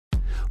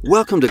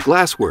Welcome to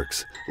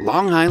Glassworx,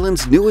 Long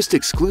Island's newest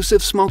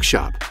exclusive smoke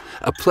shop,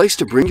 a place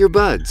to bring your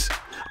buds.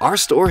 Our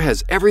store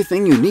has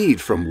everything you need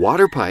from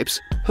water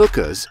pipes,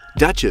 hookahs,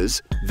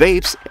 Dutches,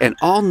 vapes, and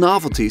all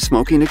novelty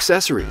smoking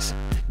accessories.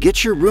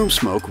 Get your room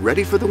smoke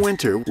ready for the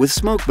winter with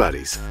smoke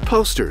buddies,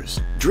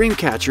 posters, dream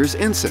catchers,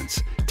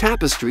 incense,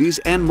 tapestries,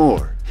 and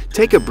more.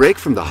 Take a break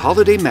from the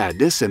holiday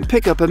madness and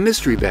pick up a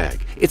mystery bag.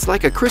 It's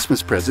like a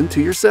Christmas present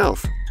to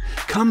yourself.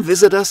 Come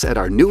visit us at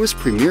our newest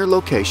premier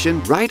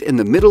location right in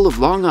the middle of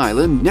Long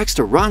Island next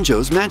to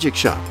Ronjo's Magic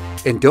Shop.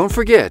 And don't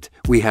forget,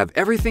 we have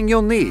everything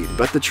you'll need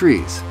but the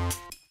trees.